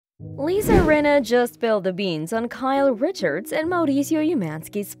Lisa Rinna just spilled the beans on Kyle Richards and Mauricio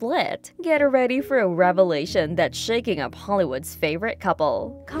Umansky's split. Get ready for a revelation that's shaking up Hollywood's favorite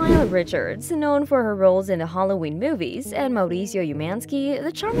couple. Kyle Richards, known for her roles in the Halloween movies, and Mauricio Umansky,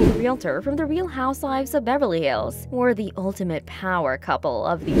 the charming realtor from The Real Housewives of Beverly Hills, were the ultimate power couple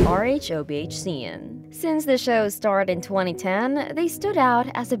of the RHOBH scene. Since the show's start in 2010, they stood out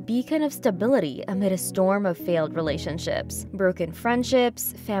as a beacon of stability amid a storm of failed relationships, broken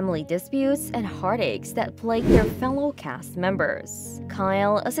friendships, family disputes, and heartaches that plagued their fellow cast members.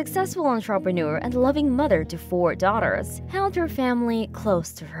 Kyle, a successful entrepreneur and loving mother to 4 daughters, held her family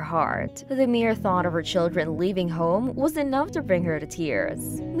close to her heart. The mere thought of her children leaving home was enough to bring her to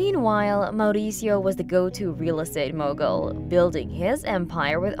tears. Meanwhile, Mauricio was the go-to real estate mogul, building his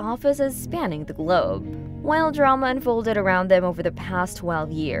empire with offices spanning the globe. While drama unfolded around them over the past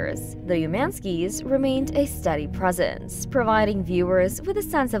 12 years, the Umanskys remained a steady presence, providing viewers with a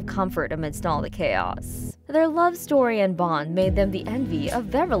sense of comfort amidst all the chaos. Their love story and bond made them the envy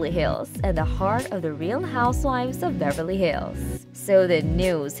of Beverly Hills and the heart of the Real Housewives of Beverly Hills. So the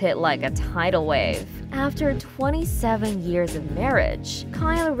news hit like a tidal wave. After 27 years of marriage,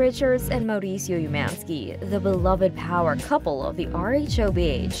 Kyle Richards and Mauricio Umansky, the beloved power couple of the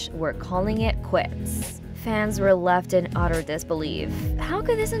RHOBH, were calling it quits. Fans were left in utter disbelief. How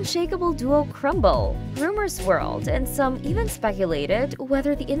could this unshakable duo crumble? Rumors swirled, and some even speculated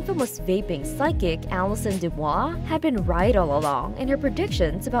whether the infamous vaping psychic Alison Dubois had been right all along in her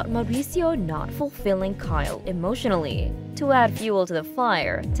predictions about Mauricio not fulfilling Kyle emotionally. To add fuel to the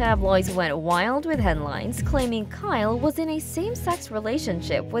fire, tabloids went wild with headlines claiming Kyle was in a same-sex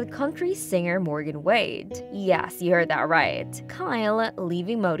relationship with country singer Morgan Wade. Yes, you heard that right. Kyle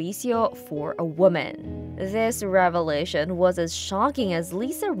leaving Mauricio for a woman. This revelation was as shocking as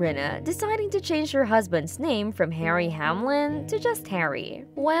Lisa Rinna deciding to change her husband's name from Harry Hamlin to just Harry.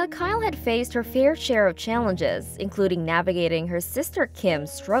 While Kyle had faced her fair share of challenges, including navigating her sister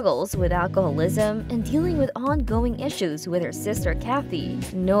Kim's struggles with alcoholism and dealing with ongoing issues with her sister Kathy,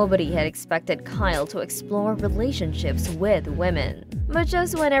 nobody had expected Kyle to explore relationships with women. But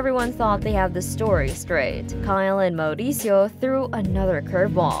just when everyone thought they had the story straight, Kyle and Mauricio threw another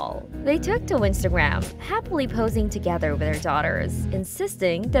curveball. They took to Instagram, happily posing together with their daughters,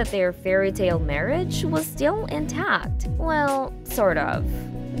 insisting that their fairy tale marriage was still intact. Well, sort of.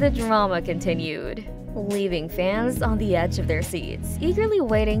 The drama continued, leaving fans on the edge of their seats, eagerly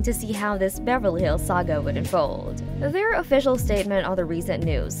waiting to see how this Beverly Hills saga would unfold. Their official statement on the recent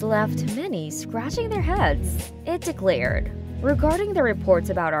news left many scratching their heads. It declared, "Regarding the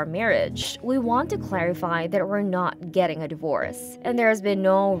reports about our marriage, we want to clarify that we're not getting a divorce, and there has been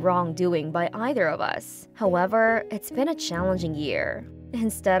no wrongdoing by either of us. However, it's been a challenging year."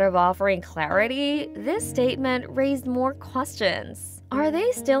 Instead of offering clarity, this statement raised more questions. Are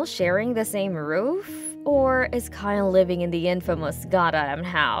they still sharing the same roof? Or is Kyle living in the infamous goddamn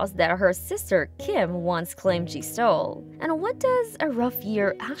house that her sister Kim once claimed she stole? And what does a rough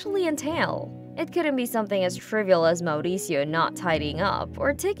year actually entail? It couldn't be something as trivial as Mauricio not tidying up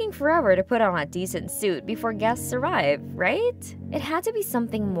or taking forever to put on a decent suit before guests arrive, right? It had to be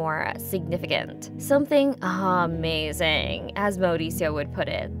something more significant. Something amazing, as Mauricio would put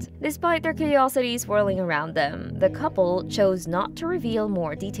it. Despite their curiosity swirling around them, the couple chose not to reveal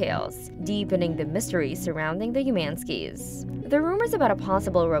more details, deepening the mystery surrounding the Umanskys. The rumors about a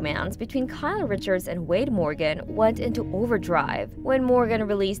possible romance between Kyle Richards and Wade Morgan went into overdrive when Morgan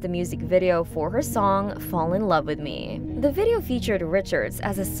released the music video for her song Fall in Love with Me. The video featured Richards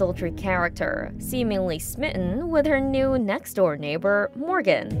as a sultry character, seemingly smitten with her new next-door neighbor,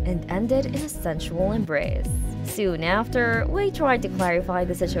 Morgan, and ended in a sensual embrace. Soon after, Wade tried to clarify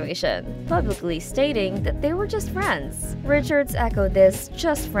the situation, publicly stating that they were just friends. Richards echoed this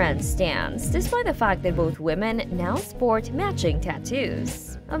just friends stance, despite the fact that both women now sport matching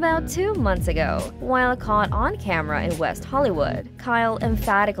tattoos. About 2 months ago, while caught on camera in West Hollywood, Kyle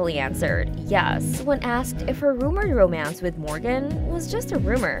emphatically answered yes when asked if her rumored romance with Morgan was just a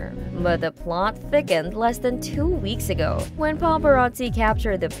rumor. But the plot thickened less than 2 weeks ago when paparazzi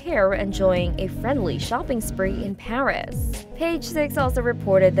captured the pair enjoying a friendly shopping spree in Paris. Page 6 also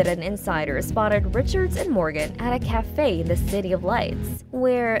reported that an insider spotted Richards and Morgan at a cafe in the City of Lights,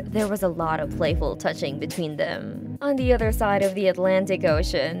 where there was a lot of playful touching between them. On the other side of the Atlantic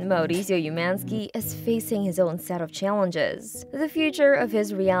Ocean, Mauricio Umansky is facing his own set of challenges. The future of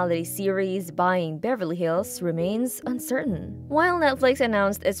his reality series Buying Beverly Hills remains uncertain. While Netflix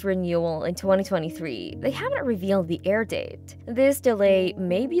announced its renewal in 2023, they haven't revealed the air date. This delay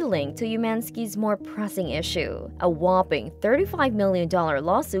may be linked to Umansky's more pressing issue, a whopping $35 million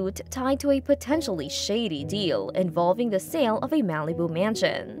lawsuit tied to a potentially shady deal involving the sale of a Malibu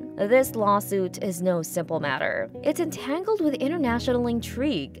mansion. This lawsuit is no simple matter. It's entangled with international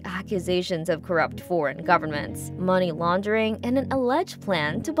intrigue, accusations of corrupt foreign governments, money laundering, and an alleged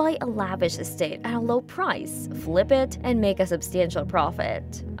plan to buy a lavish estate at a low price, flip it, and make a substantial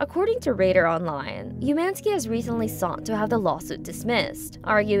profit. According to Radar Online, Umansky has recently sought to have the lawsuit dismissed,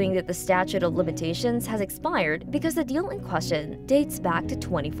 arguing that the statute of limitations has expired because the deal in question dates back to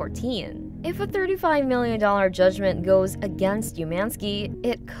 2014. If a $35 million judgment goes against Umansky,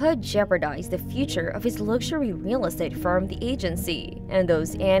 it could jeopardize the future of his luxury real estate firm, The Agency, and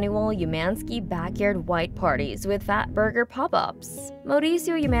those annual Umansky backyard white parties with fat burger pop-ups.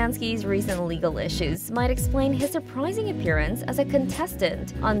 Mauricio Umansky's recent legal issues might explain his surprising appearance as a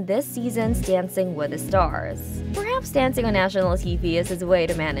contestant on this season's Dancing with the Stars. Perhaps dancing on national TV is his way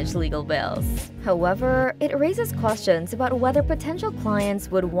to manage legal bills. However, it raises questions about whether potential clients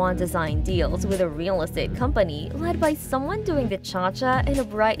would want to sign deals with a real estate company led by someone doing the cha-cha in a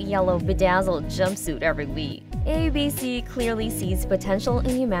bright yellow bedazzled jumpsuit every week. ABC clearly sees potential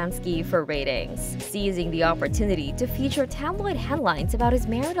in Umansky for ratings, seizing the opportunity to feature tabloid headlines about his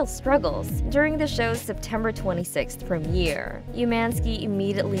marital struggles during the show's September 26th premiere. Umansky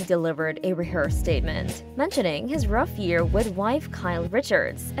immediately delivered a rehearsed statement, mentioning his rough year with wife Kyle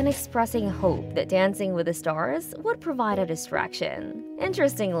Richards and expressing hope that Dancing with the Stars would provide a distraction.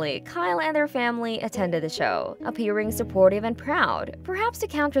 Interestingly, Kyle and their family attended the show, appearing supportive and proud, perhaps to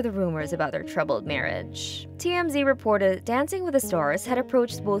counter the rumors about their troubled marriage. TMZ reported Dancing with the Stars had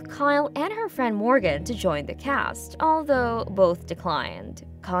approached both Kyle and her friend Morgan to join the cast, although both declined.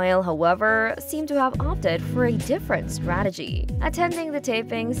 Kyle, however, seemed to have opted for a different strategy, attending the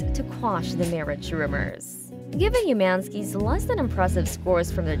tapings to quash the marriage rumors. Given Umansky's less than impressive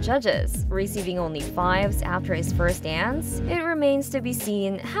scores from the judges, receiving only 5s after his first dance, it remains to be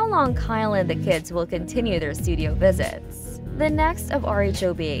seen how long Kyle and the kids will continue their studio visits. The next of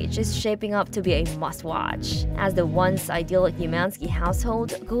RHOBH is shaping up to be a must-watch, as the once idyllic Umansky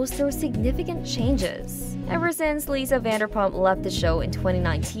household goes through significant changes. Ever since Lisa Vanderpump left the show in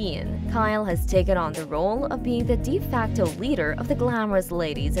 2019, Kyle has taken on the role of being the de facto leader of the glamorous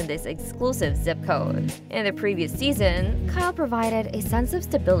ladies in this exclusive zip code. In the previous season, Kyle provided a sense of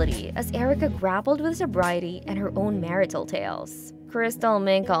stability as Erica grappled with sobriety and her own marital tales. Crystal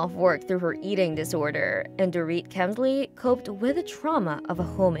Minkoff worked through her eating disorder, and Dorit Kemsley coped with the trauma of a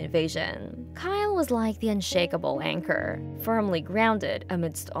home invasion. Kyle was like the unshakable anchor, firmly grounded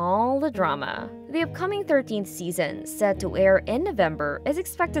amidst all the drama. The upcoming 13th season, set to air in November, is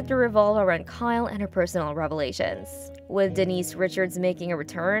expected to revolve around Kyle and her personal revelations, with Denise Richards making a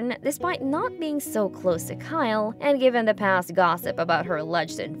return despite not being so close to Kyle, and given the past gossip about her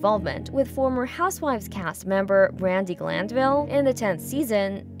alleged involvement with former Housewives cast member Brandi Glanville in the 10th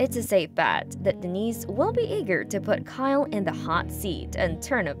season, it's a safe bet that Denise will be eager to put Kyle in the hot seat and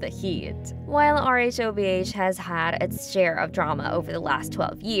turn up the heat. While RHOBH has had its share of drama over the last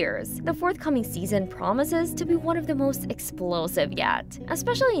 12 years, the forthcoming season promises to be one of the most explosive yet,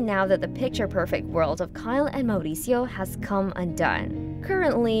 especially now that the picture-perfect world of Kyle and Mauricio has come undone.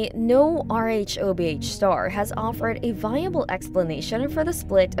 Currently, no RHOBH star has offered a viable explanation for the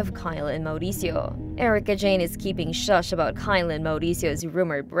split of Kyle and Mauricio. Erika Jayne is keeping shush about Kyle and Mauricio's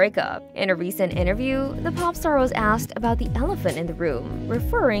rumored breakup. In a recent interview, the pop star was asked about the elephant in the room,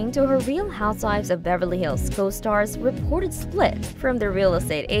 referring to her Real Housewives of Beverly Hills co-star's reported split from the real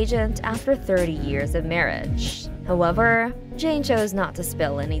estate agent after 30 years of marriage. However, Jayne chose not to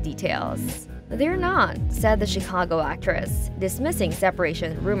spill any details. "They're not," said the Chicago actress, dismissing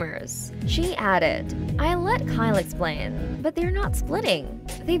separation rumors. She added, "I let Kyle explain, but they're not splitting.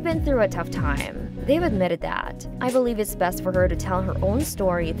 They've been through a tough time. They've admitted that. I believe it's best for her to tell her own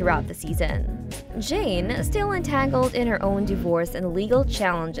story throughout the season." Jayne, still entangled in her own divorce and legal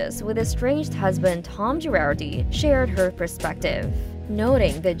challenges with estranged husband Tom Girardi, shared her perspective,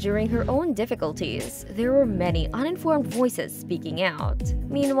 noting that during her own difficulties, there were many uninformed voices speaking out.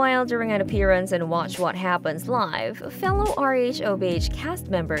 Meanwhile, during an appearance in Watch What Happens Live, fellow RHOBH cast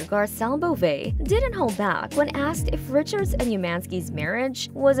member Garcelle Beauvais didn't hold back when asked if Richards and Umansky's marriage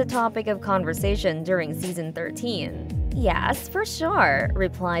was a topic of conversation during season 13. "Yes, for sure,"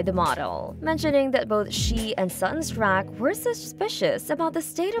 replied the model, mentioning that both she and Sutton Stracke were suspicious about the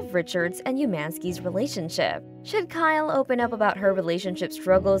state of Richards and Umansky's relationship. Should Kyle open up about her relationship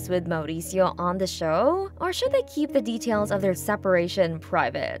struggles with Mauricio on the show? Or should they keep the details of their separation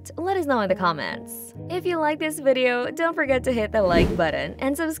private? Let us know in the comments. If you like this video, don't forget to hit the like button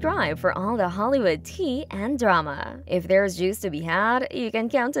and subscribe for all the Hollywood tea and drama. If there's juice to be had, you can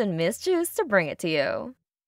count on Miss Juice to bring it to you.